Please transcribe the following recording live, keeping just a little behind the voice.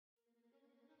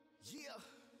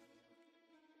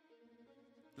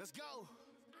Let's go.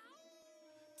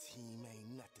 Team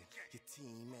ain't nothing. Your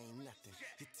team ain't nothing.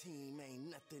 Your team ain't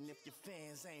nothing if your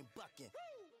fans ain't bucking.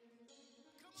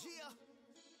 Yeah.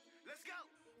 Let's go.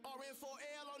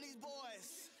 RN4L on these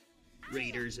boys.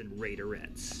 Raiders and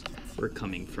Raiderettes. We're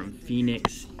coming from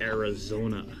Phoenix,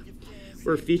 Arizona.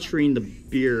 We're featuring the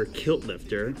beer Kilt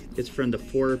Lifter. It's from the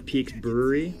Four Peaks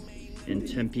Brewery in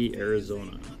Tempe,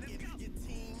 Arizona.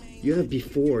 You have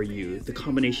before you the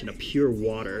combination of pure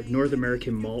water, North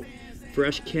American malt,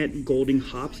 fresh Kent Golding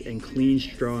hops, and clean,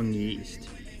 strong yeast.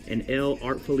 An ale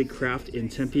artfully crafted in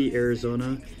Tempe,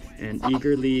 Arizona, and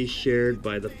eagerly shared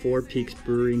by the Four Peaks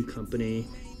Brewing Company.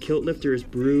 Kilt Lifter is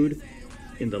brewed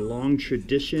in the long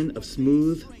tradition of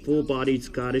smooth, full-bodied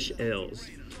Scottish ales.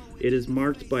 It is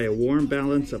marked by a warm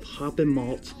balance of hop and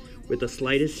malt with the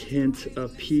slightest hint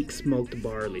of peak smoked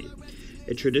barley.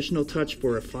 A traditional touch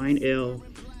for a fine ale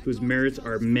whose merits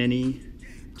are many.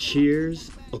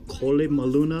 Cheers, Okole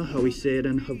Maluna, how we say it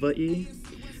in Hawaii.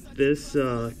 This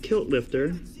Kilt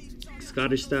Lifter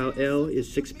Scottish style ale is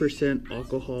 6%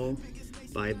 alcohol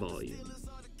by volume.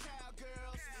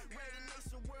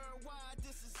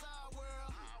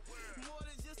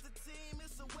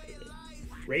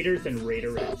 Raiders and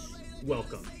Raiderettes,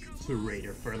 welcome to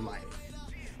Raider for Life.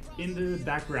 In the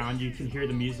background, you can hear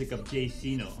the music of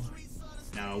Cino.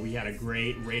 Now, we had a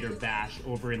great Raider bash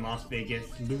over in Las Vegas,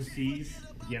 Lucy's.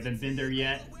 If you haven't been there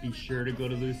yet, be sure to go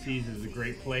to Lucy's. It's a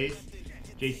great place.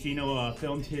 Cino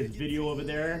filmed his video over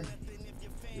there.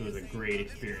 It was a great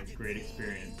experience,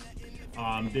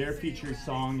 Their featured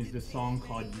song is this song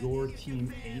called Your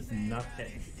Team Ain't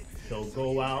Nuthin. So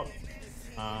go out,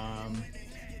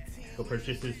 go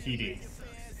purchase his CD.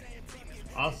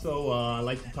 Also, I'd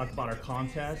like to talk about our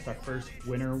contest. Our first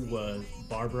winner was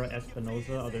Barbara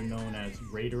Espinoza, other known as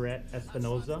Raiderette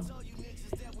Espinoza.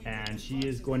 And she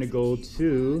is going to go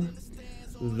to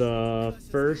the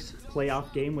first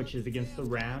playoff game, which is against the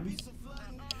Rams.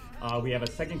 We have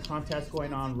a second contest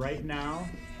going on right now.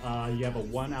 You have a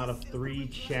 1 out of 3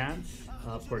 chance.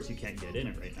 Of course, you can't get in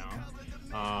it right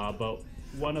now. But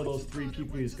one of those 3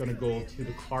 people is going to go to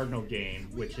the Cardinal game,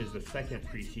 which is the second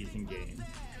preseason game.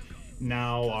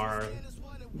 Now, our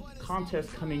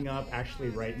contest coming up actually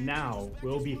right now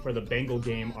will be for the Bengal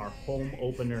game, our home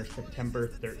opener, September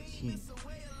 13th.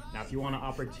 Now, if you want an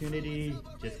opportunity,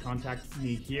 just contact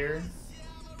me here,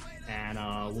 and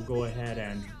we'll go ahead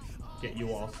and get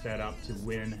you all set up to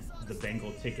win the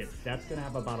Bengal tickets. That's going to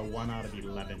have about a 1 out of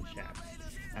 11 chance.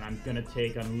 And I'm going to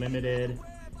take unlimited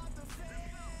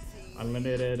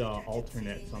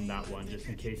alternates on that one, just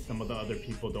in case some of the other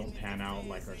people don't pan out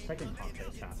like our second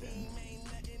contest happened.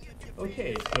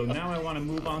 Okay, so now I want to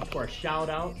move on to our shout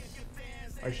outs.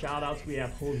 Our shout outs, we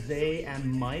have Jose and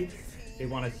Mike. They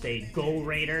want to say, go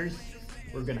Raiders.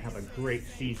 We're going to have a great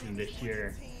season this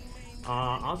year.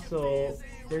 Also,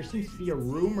 there seems to be a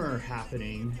rumor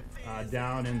happening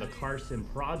down in the Carson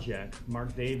project.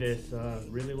 Mark Davis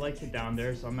really likes it down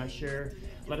there, so I'm not sure.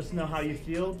 Let us know how you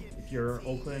feel. If you're an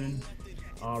Oakland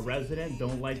resident,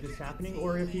 don't like this happening,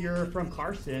 or if you're from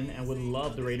Carson and would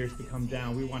love the Raiders to come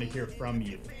down, we want to hear from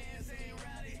you.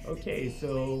 Okay,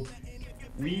 so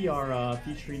we are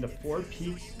featuring the Four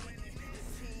Peaks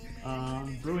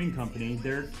Brewing Company,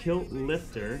 their Kilt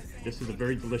Lifter. This is a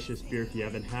very delicious beer. If you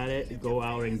haven't had it, go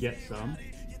out and get some.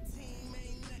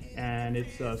 And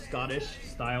it's a Scottish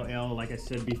style ale, like I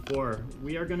said before.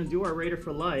 We are going to do our Raider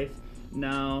for Life.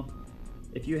 Now,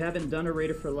 if you haven't done a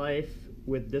Raider for Life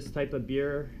with this type of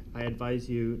beer, I advise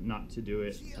you not to do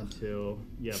it until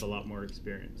you have a lot more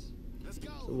experience.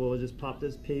 So we'll just pop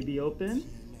this baby open.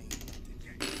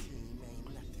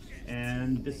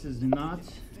 And this is not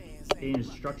an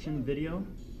instruction video,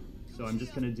 so I'm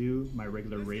just going to do my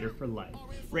regular Raider for Life.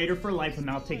 Raider for Life will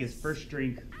now take his first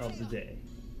drink of the day.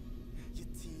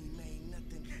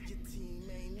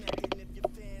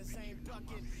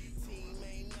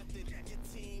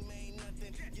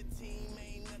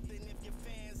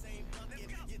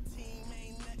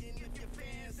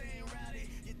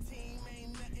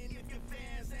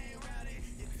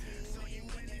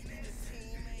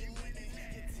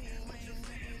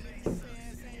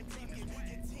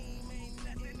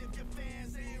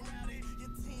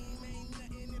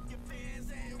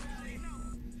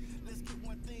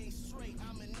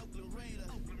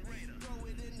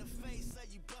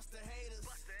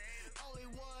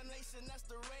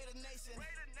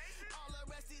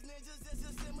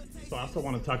 So I also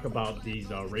want to talk about these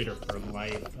Raider for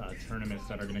Life tournaments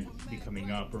that are going to be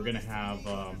coming up. We're going to have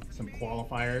some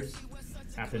qualifiers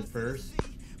happen first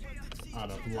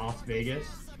out of Las Vegas.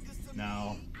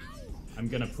 Now, I'm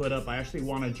gonna put up, I actually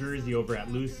want a jersey over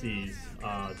at Lucy's,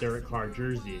 Derek Carr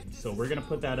jersey. So we're gonna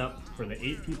put that up for the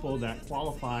 8 people that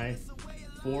qualify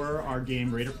for our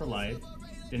game Raider for Life.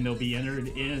 Then they'll be entered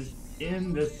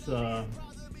in this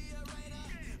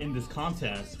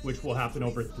contest, which will happen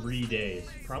over 3 days,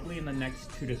 probably in the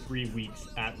next 2 to 3 weeks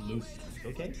at Lucy's,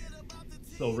 okay?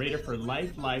 So Raider for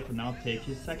Life will now take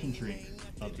his second drink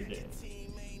of the day.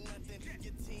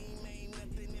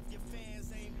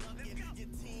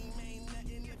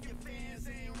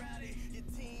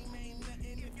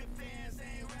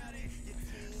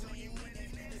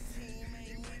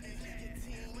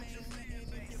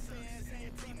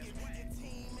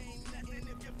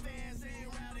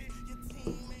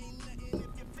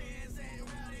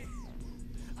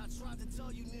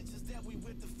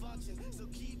 So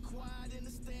keep quiet in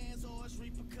the stands or it's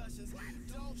repercussions.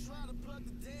 Don't try to plug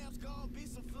the dams, gonna be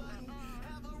some flooding.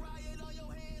 Have a riot on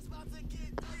your hands, about to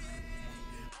get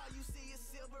all you see is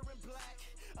silver and black.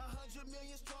 100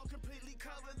 million strong, completely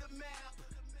cover the map.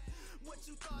 What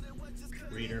you thought it was just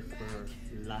Raider for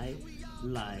Life.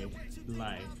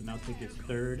 Now take his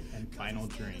third and final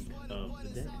drink of the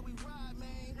day.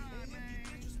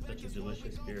 Such a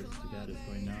delicious beer that is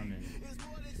going down in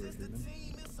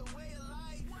Brewery.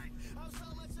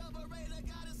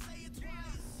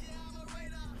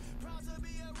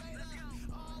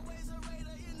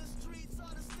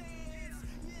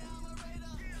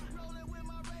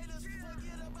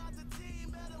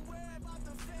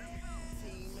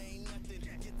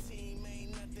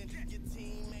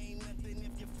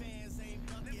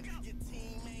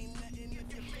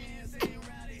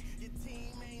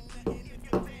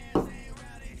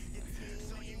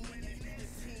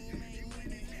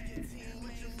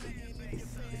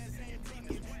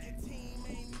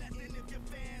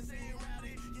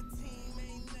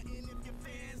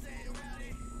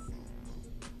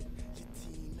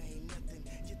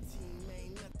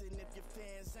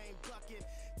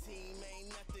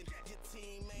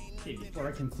 Okay, before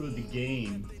I conclude the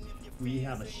game, we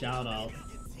have a shout out.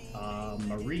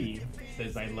 Marie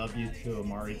says, "I love you" to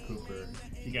Amari Cooper.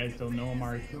 If you guys don't know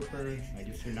Amari Cooper, I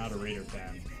guess you're not a Raider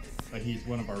fan, but he's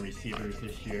one of our receivers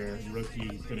this year. Rookie,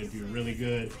 he's gonna do really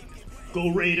good. Go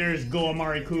Raiders, go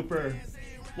Amari Cooper.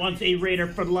 Once a Raider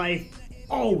for life,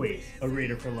 always a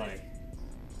Raider for life.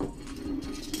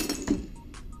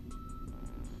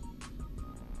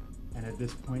 And at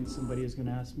this point, somebody is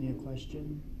gonna ask me a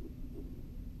question.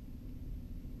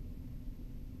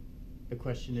 The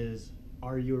question is,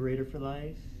 are you a Raider for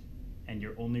life? And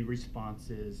your only response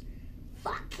is,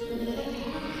 fuck.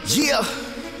 Yeah.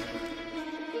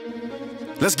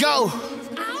 Let's go.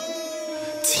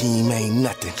 Team ain't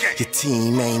nothing. Your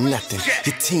team ain't nothing.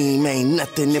 Your team ain't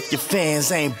nothing if your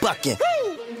fans ain't bucking.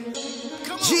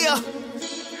 Yeah.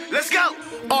 Let's go.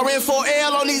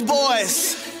 RN4L on these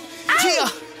boys. Yeah.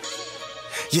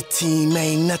 Your team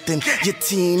ain't nothing. Your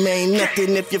team ain't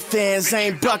nothing if your fans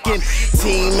ain't bucking.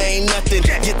 Team ain't nothing.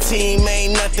 Your team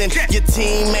ain't nothing. Your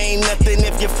team ain't nothing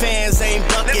if your fans ain't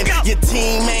bucking. Your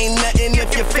team ain't nothing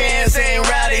if your fans ain't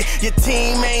rowdy. Your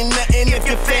team ain't nothing if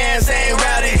your fans ain't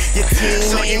rowdy. Your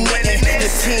team ain't nothing. Your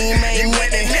team ain't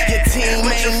nothing.